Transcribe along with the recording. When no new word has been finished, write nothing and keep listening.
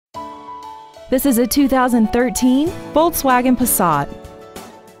This is a 2013 Volkswagen Passat.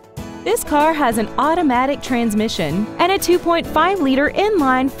 This car has an automatic transmission and a 2.5-liter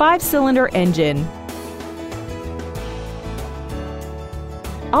inline 5-cylinder engine.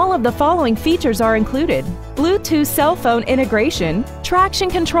 All of the following features are included: Bluetooth cell phone integration, traction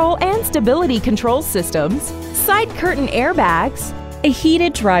control and stability control systems, side curtain airbags, a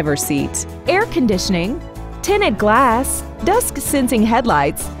heated driver's seat, air conditioning, tinted glass, dusk sensing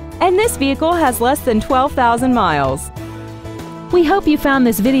headlights, and this vehicle has less than 12,000 miles. We hope you found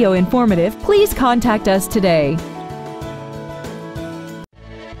this video informative. Please contact us today.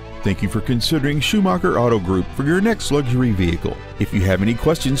 Thank you for considering Schumacher Auto Group for your next luxury vehicle. If you have any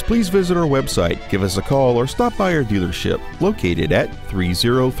questions, please visit our website, give us a call, or stop by our dealership located at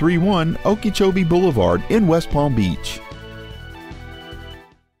 3031 Okeechobee Boulevard in West Palm Beach.